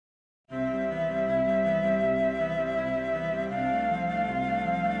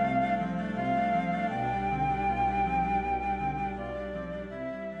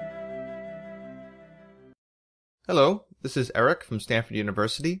Hello, this is Eric from Stanford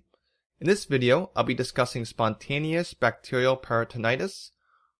University. In this video, I'll be discussing spontaneous bacterial peritonitis,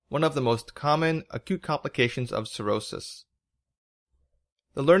 one of the most common acute complications of cirrhosis.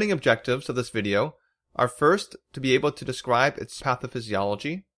 The learning objectives of this video are first, to be able to describe its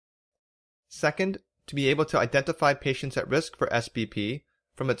pathophysiology, second, to be able to identify patients at risk for SBP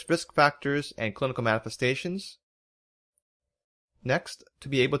from its risk factors and clinical manifestations, next, to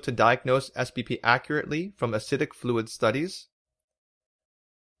be able to diagnose SBP accurately from acidic fluid studies,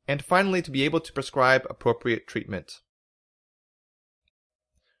 and finally, to be able to prescribe appropriate treatment.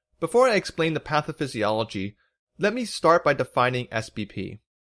 Before I explain the pathophysiology, let me start by defining SBP.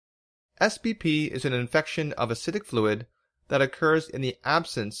 SBP is an infection of acidic fluid that occurs in the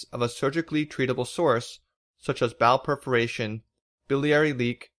absence of a surgically treatable source, such as bowel perforation, biliary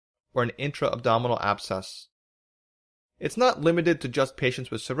leak, or an intra-abdominal abscess. It's not limited to just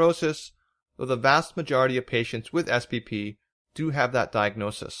patients with cirrhosis, though the vast majority of patients with SBP do have that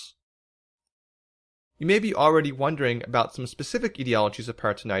diagnosis. You may be already wondering about some specific etiologies of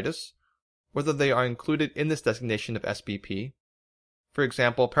peritonitis, whether they are included in this designation of SBP. For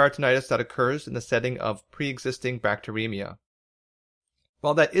example, peritonitis that occurs in the setting of pre-existing bacteremia.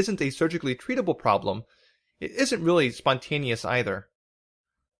 While that isn't a surgically treatable problem, it isn't really spontaneous either.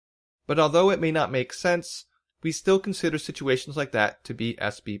 But although it may not make sense, we still consider situations like that to be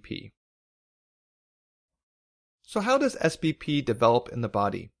SBP. So how does SBP develop in the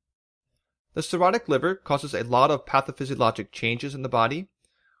body? The cirrhotic liver causes a lot of pathophysiologic changes in the body.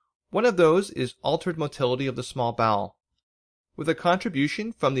 One of those is altered motility of the small bowel. With a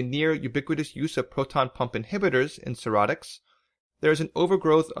contribution from the near ubiquitous use of proton pump inhibitors in cirrhotics, there is an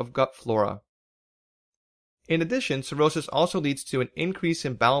overgrowth of gut flora. In addition, cirrhosis also leads to an increase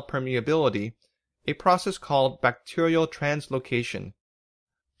in bowel permeability, a process called bacterial translocation.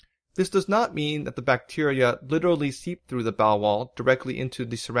 This does not mean that the bacteria literally seep through the bowel wall directly into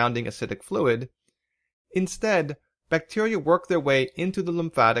the surrounding acidic fluid. Instead, bacteria work their way into the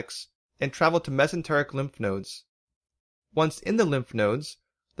lymphatics and travel to mesenteric lymph nodes. Once in the lymph nodes,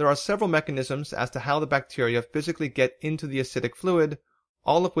 there are several mechanisms as to how the bacteria physically get into the acidic fluid,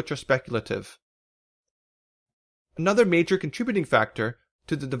 all of which are speculative. Another major contributing factor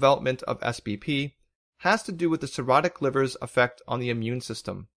to the development of SBP has to do with the cirrhotic liver's effect on the immune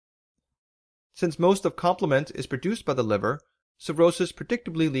system. Since most of complement is produced by the liver, cirrhosis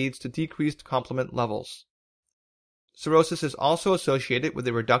predictably leads to decreased complement levels. Cirrhosis is also associated with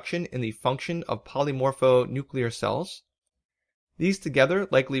a reduction in the function of polymorphonuclear cells. These together,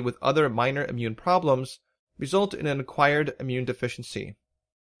 likely with other minor immune problems, result in an acquired immune deficiency.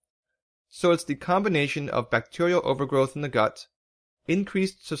 So it's the combination of bacterial overgrowth in the gut,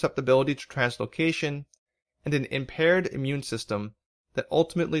 increased susceptibility to translocation, and an impaired immune system that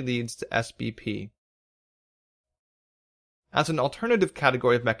ultimately leads to SBP. As an alternative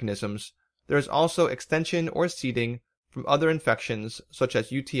category of mechanisms, there is also extension or seeding from other infections such as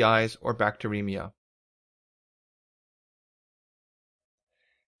UTIs or bacteremia.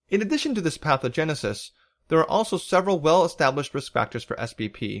 In addition to this pathogenesis, there are also several well-established risk factors for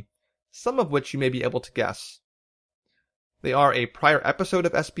SBP, some of which you may be able to guess. They are a prior episode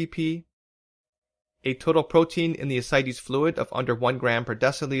of SBP, a total protein in the ascites fluid of under 1 gram per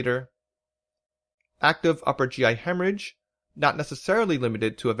deciliter, active upper GI hemorrhage, not necessarily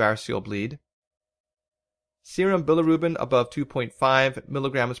limited to a variceal bleed, serum bilirubin above 2.5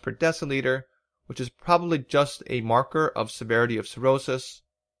 milligrams per deciliter, which is probably just a marker of severity of cirrhosis,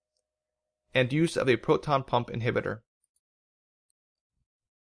 and use of a proton pump inhibitor.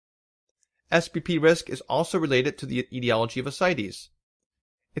 SBP risk is also related to the etiology of ascites.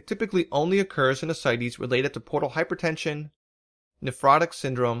 It typically only occurs in ascites related to portal hypertension, nephrotic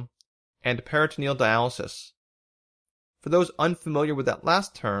syndrome, and peritoneal dialysis. For those unfamiliar with that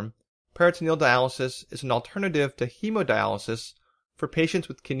last term, peritoneal dialysis is an alternative to hemodialysis for patients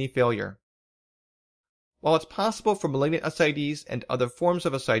with kidney failure. While it's possible for malignant ascites and other forms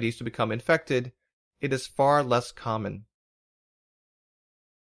of ascites to become infected, it is far less common.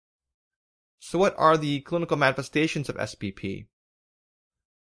 So what are the clinical manifestations of SBP?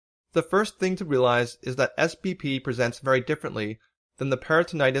 The first thing to realize is that SBP presents very differently than the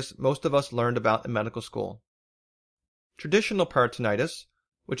peritonitis most of us learned about in medical school. Traditional peritonitis,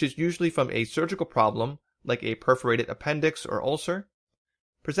 which is usually from a surgical problem like a perforated appendix or ulcer,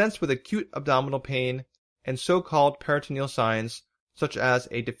 presents with acute abdominal pain and so-called peritoneal signs such as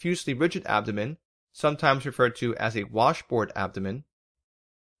a diffusely rigid abdomen, sometimes referred to as a washboard abdomen.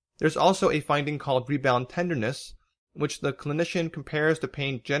 There's also a finding called rebound tenderness, in which the clinician compares the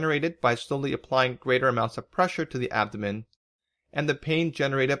pain generated by slowly applying greater amounts of pressure to the abdomen and the pain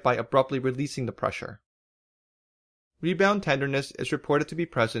generated by abruptly releasing the pressure. rebound tenderness is reported to be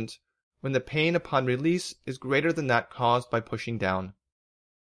present when the pain upon release is greater than that caused by pushing down.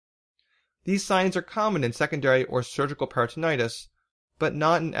 These signs are common in secondary or surgical peritonitis, but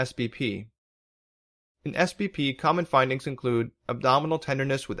not in SBP. In SBP, common findings include abdominal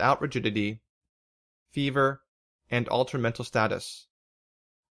tenderness without rigidity, fever, and altered mental status.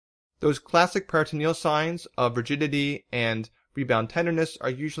 Those classic peritoneal signs of rigidity and rebound tenderness are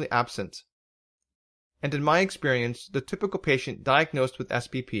usually absent. And in my experience, the typical patient diagnosed with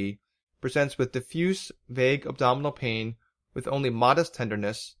SBP presents with diffuse, vague abdominal pain with only modest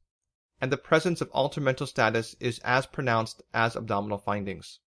tenderness, and the presence of altered mental status is as pronounced as abdominal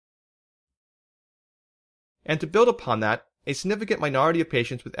findings. And to build upon that, a significant minority of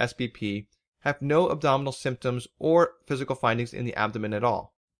patients with SBP have no abdominal symptoms or physical findings in the abdomen at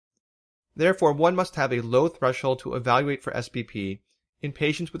all. Therefore, one must have a low threshold to evaluate for SBP in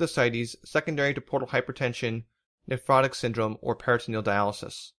patients with ascites secondary to portal hypertension, nephrotic syndrome, or peritoneal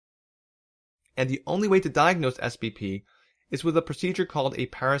dialysis. And the only way to diagnose SBP is with a procedure called a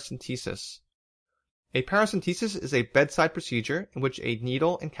paracentesis. A paracentesis is a bedside procedure in which a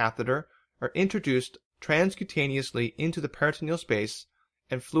needle and catheter are introduced transcutaneously into the peritoneal space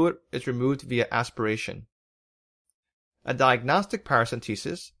and fluid is removed via aspiration. A diagnostic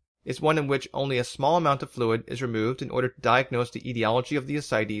paracentesis is one in which only a small amount of fluid is removed in order to diagnose the etiology of the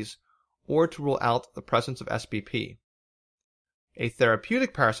ascites or to rule out the presence of SBP. A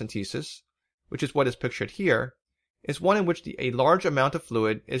therapeutic paracentesis, which is what is pictured here, is one in which a large amount of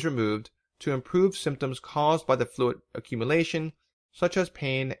fluid is removed to improve symptoms caused by the fluid accumulation, such as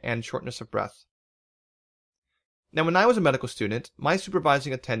pain and shortness of breath. Now, when I was a medical student, my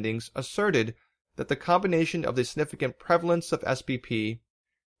supervising attendings asserted that the combination of the significant prevalence of SBP,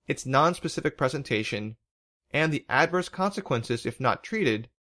 its nonspecific presentation, and the adverse consequences if not treated,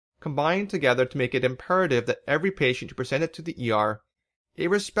 combined together to make it imperative that every patient who presented to the ER,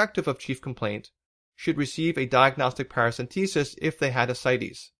 irrespective of chief complaint, should receive a diagnostic paracentesis if they had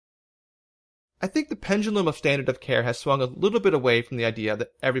ascites. I think the pendulum of standard of care has swung a little bit away from the idea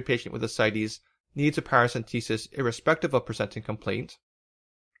that every patient with ascites needs a paracentesis irrespective of presenting complaint.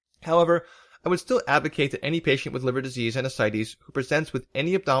 However, I would still advocate that any patient with liver disease and ascites who presents with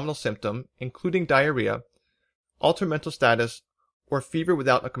any abdominal symptom, including diarrhea, altered mental status, or fever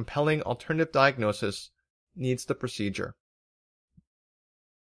without a compelling alternative diagnosis, needs the procedure.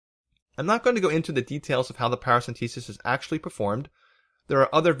 I'm not going to go into the details of how the paracentesis is actually performed. There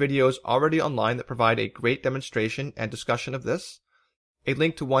are other videos already online that provide a great demonstration and discussion of this. A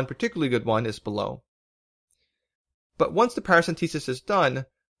link to one particularly good one is below. But once the paracentesis is done,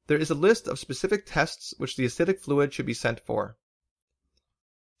 there is a list of specific tests which the acidic fluid should be sent for.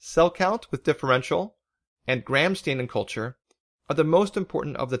 Cell count with differential and gram staining culture are the most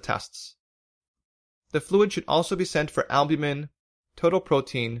important of the tests. The fluid should also be sent for albumin, total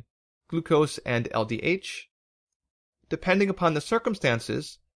protein, glucose, and LDH. Depending upon the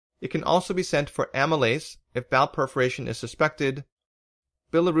circumstances, it can also be sent for amylase if bowel perforation is suspected,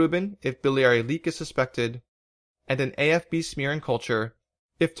 bilirubin if biliary leak is suspected, and an AFB smear and culture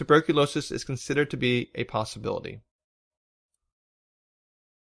if tuberculosis is considered to be a possibility.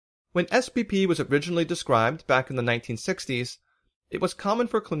 When SBP was originally described back in the 1960s, it was common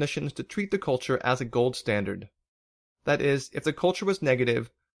for clinicians to treat the culture as a gold standard. That is, if the culture was negative,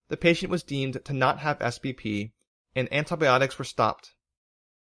 the patient was deemed to not have SBP, and antibiotics were stopped.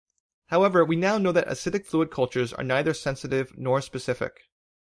 However, we now know that acidic fluid cultures are neither sensitive nor specific.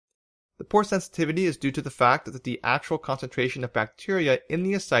 The poor sensitivity is due to the fact that the actual concentration of bacteria in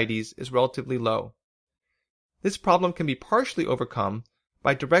the ascites is relatively low. This problem can be partially overcome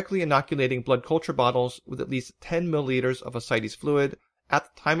by directly inoculating blood culture bottles with at least 10 milliliters of ascites fluid at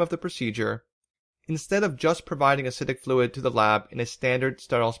the time of the procedure, instead of just providing acidic fluid to the lab in a standard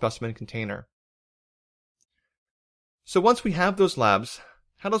sterile specimen container. So once we have those labs,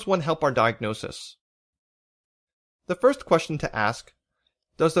 how does one help our diagnosis? The first question to ask: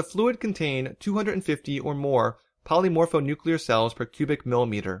 does the fluid contain 250 or more polymorphonuclear cells per cubic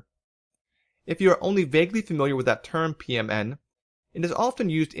millimeter? If you are only vaguely familiar with that term PMN, it is often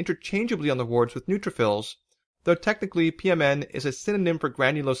used interchangeably on the wards with neutrophils, though technically PMN is a synonym for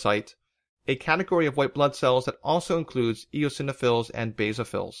granulocyte, a category of white blood cells that also includes eosinophils and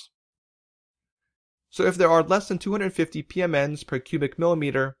basophils. So if there are less than 250 PMNs per cubic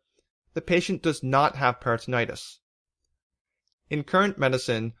millimeter, the patient does not have peritonitis. In current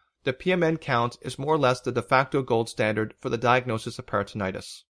medicine, the PMN count is more or less the de facto gold standard for the diagnosis of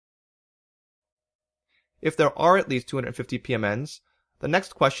peritonitis. If there are at least 250 PMNs, the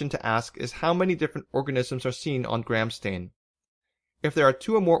next question to ask is how many different organisms are seen on gram stain. If there are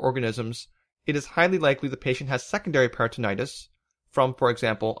 2 or more organisms, it is highly likely the patient has secondary peritonitis from, for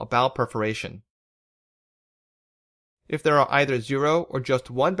example, a bowel perforation. If there are either 0 or just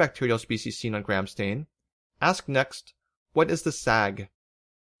one bacterial species seen on gram stain, ask next, what is the SAG?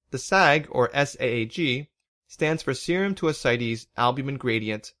 The SAG, or SAAG, stands for serum to ascites albumin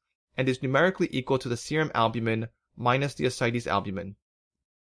gradient and is numerically equal to the serum albumin minus the ascites albumin.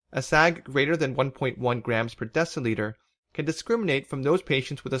 A SAG greater than 1.1 grams per deciliter can discriminate from those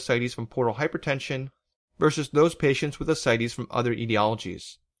patients with ascites from portal hypertension versus those patients with ascites from other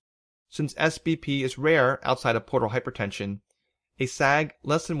etiologies. Since SBP is rare outside of portal hypertension, a SAG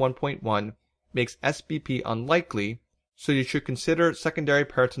less than 1.1 makes SBP unlikely, so you should consider secondary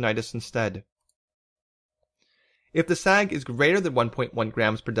peritonitis instead. If the SAG is greater than 1.1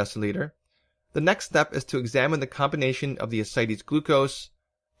 grams per deciliter, the next step is to examine the combination of the ascites glucose,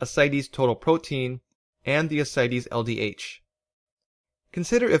 ascites total protein, and the ascites LDH.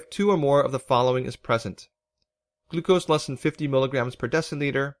 Consider if 2 or more of the following is present: glucose less than 50 milligrams per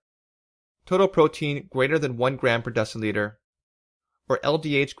deciliter, total protein greater than 1 gram per deciliter, or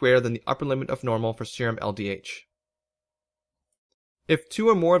LDH greater than the upper limit of normal for serum LDH. If 2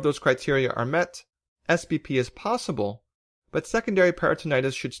 or more of those criteria are met, SBP is possible, but secondary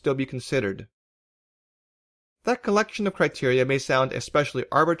peritonitis should still be considered. That collection of criteria may sound especially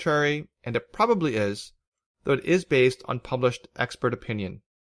arbitrary, and it probably is, though it is based on published expert opinion.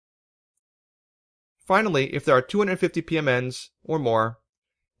 Finally, if there are 250 PMNs or more,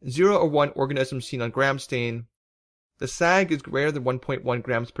 0 or 1 organisms seen on gram stain, the SAG is greater than 1.1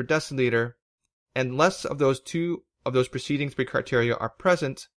 grams per deciliter, and less of those 2 of those preceding 3 criteria are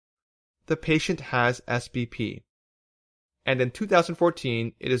present, the patient has SBP. And in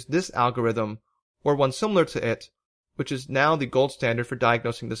 2014, it is this algorithm, or one similar to it, which is now the gold standard for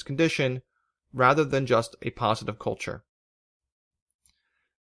diagnosing this condition, rather than just a positive culture.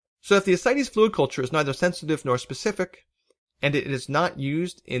 So if the ascites fluid culture is neither sensitive nor specific, and it is not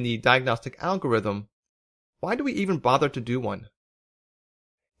used in the diagnostic algorithm, why do we even bother to do one?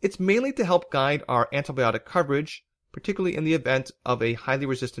 It's mainly to help guide our antibiotic coverage, particularly in the event of a highly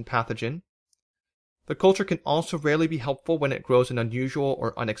resistant pathogen. The culture can also rarely be helpful when it grows an unusual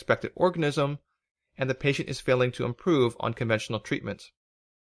or unexpected organism, and the patient is failing to improve on conventional treatment.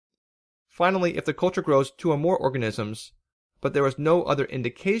 Finally, if the culture grows 2 or more organisms, but there was no other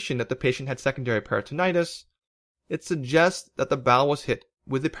indication that the patient had secondary peritonitis, it suggests that the bowel was hit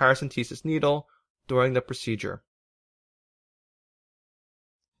with the paracentesis needle during the procedure.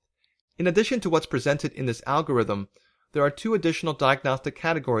 In addition to what's presented in this algorithm, there are 2 additional diagnostic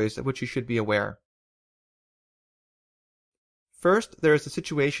categories of which you should be aware. First, there is the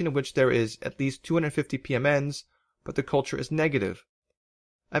situation in which there is at least 250 PMNs, but the culture is negative.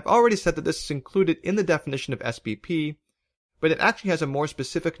 I've already said that this is included in the definition of SBP, but it actually has a more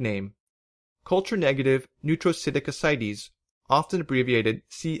specific name: culture-negative neutrocytic ascites, often abbreviated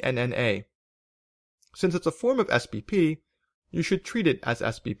CNNA. Since it's a form of SBP, you should treat it as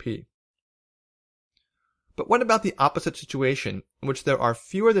SBP. But what about the opposite situation, in which there are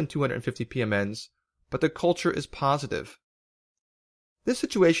fewer than 250 PMNs, but the culture is positive? This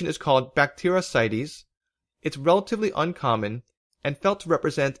situation is called bacteriocitis. It's relatively uncommon and felt to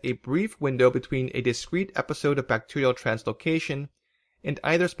represent a brief window between a discrete episode of bacterial translocation and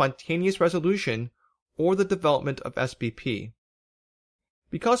either spontaneous resolution or the development of SBP.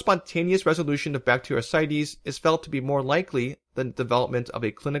 Because spontaneous resolution of bacteriocitis is felt to be more likely than the development of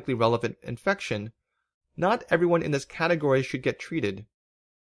a clinically relevant infection, not everyone in this category should get treated.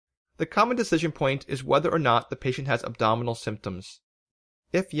 The common decision point is whether or not the patient has abdominal symptoms.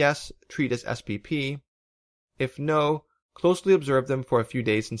 If yes, treat as SBP. If no, closely observe them for a few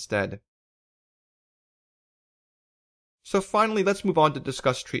days instead. So finally, let's move on to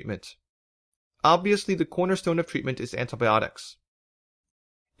discuss treatment. Obviously, the cornerstone of treatment is antibiotics.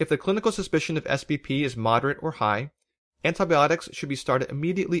 If the clinical suspicion of SBP is moderate or high, antibiotics should be started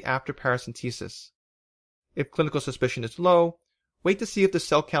immediately after paracentesis. If clinical suspicion is low, wait to see if the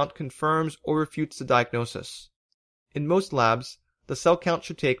cell count confirms or refutes the diagnosis. In most labs, the cell count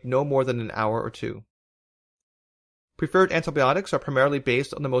should take no more than an hour or 2. Preferred antibiotics are primarily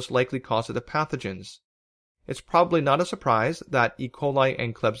based on the most likely causative pathogens. It's probably not a surprise that E. coli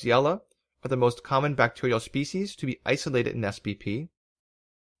and Klebsiella are the most common bacterial species to be isolated in SBP.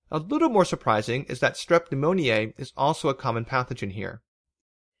 A little more surprising is that Strep pneumoniae is also a common pathogen here.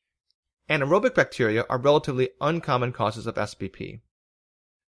 Anaerobic bacteria are relatively uncommon causes of SBP.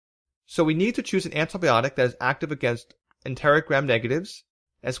 So we need to choose an antibiotic that is active against enteric gram-negatives,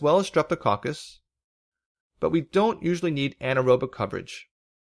 as well as Streptococcus, but we don't usually need anaerobic coverage.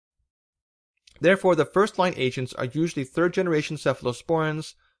 Therefore, the first-line agents are usually third-generation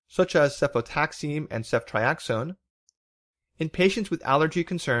cephalosporins, such as cefotaxime and ceftriaxone. In patients with allergy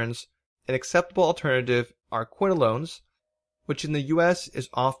concerns, an acceptable alternative are quinolones, which in the US is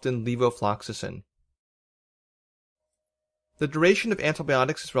often levofloxacin. The duration of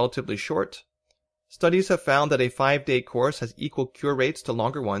antibiotics is relatively short. Studies have found that a 5-day course has equal cure rates to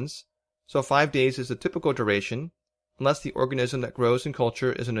longer ones, so 5 days is the typical duration, unless the organism that grows in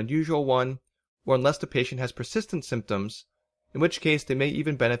culture is an unusual one, or unless the patient has persistent symptoms, in which case they may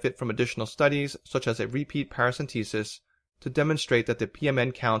even benefit from additional studies, such as a repeat paracentesis, to demonstrate that the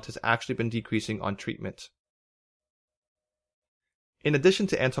PMN count has actually been decreasing on treatment. In addition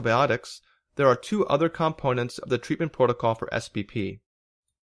to antibiotics, there are 2 other components of the treatment protocol for SBP.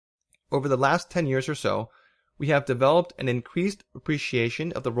 Over the last 10 years or so, we have developed an increased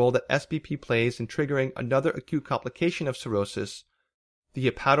appreciation of the role that SBP plays in triggering another acute complication of cirrhosis, the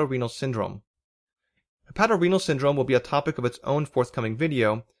hepatorenal syndrome. Hepatorenal syndrome will be a topic of its own forthcoming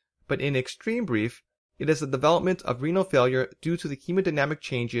video, but in extreme brief, it is the development of renal failure due to the hemodynamic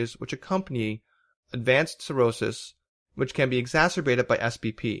changes which accompany advanced cirrhosis, which can be exacerbated by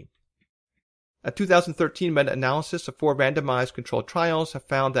SBP. A 2013 meta-analysis of 4 randomized controlled trials have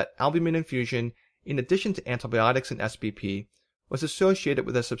found that albumin infusion, in addition to antibiotics in SBP, was associated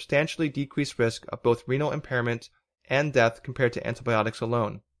with a substantially decreased risk of both renal impairment and death compared to antibiotics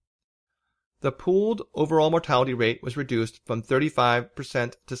alone. The pooled overall mortality rate was reduced from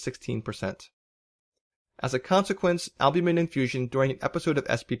 35% to 16%. As a consequence, albumin infusion during an episode of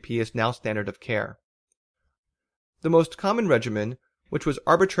SBP is now standard of care. The most common regimen, which was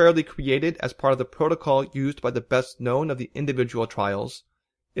arbitrarily created as part of the protocol used by the best known of the individual trials,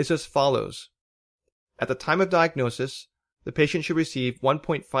 is as follows. At the time of diagnosis, the patient should receive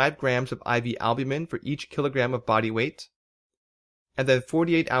 1.5 grams of IV albumin for each kilogram of body weight, and then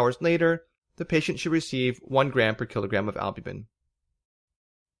 48 hours later, the patient should receive 1 gram per kilogram of albumin.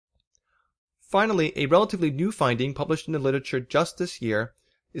 Finally, a relatively new finding published in the literature just this year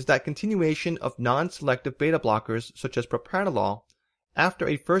is that continuation of non-selective beta blockers such as propranolol after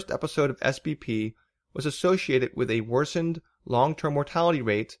a first episode of SBP was associated with a worsened long-term mortality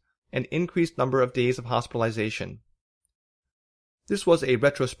rate and increased number of days of hospitalization. This was a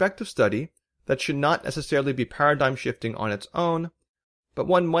retrospective study that should not necessarily be paradigm shifting on its own, but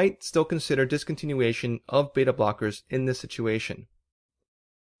one might still consider discontinuation of beta blockers in this situation.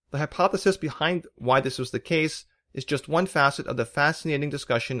 The hypothesis behind why this was the case is just one facet of the fascinating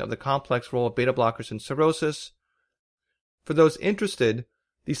discussion of the complex role of beta blockers in cirrhosis. For those interested,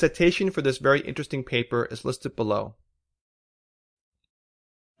 the citation for this very interesting paper is listed below.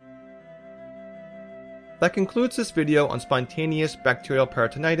 That concludes this video on spontaneous bacterial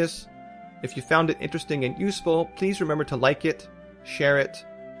peritonitis. If you found it interesting and useful, please remember to like it, share it,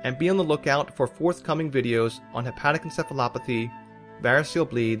 and be on the lookout for forthcoming videos on hepatic encephalopathy, variceal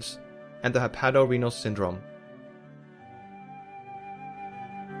bleeds, and the hepatorenal syndrome.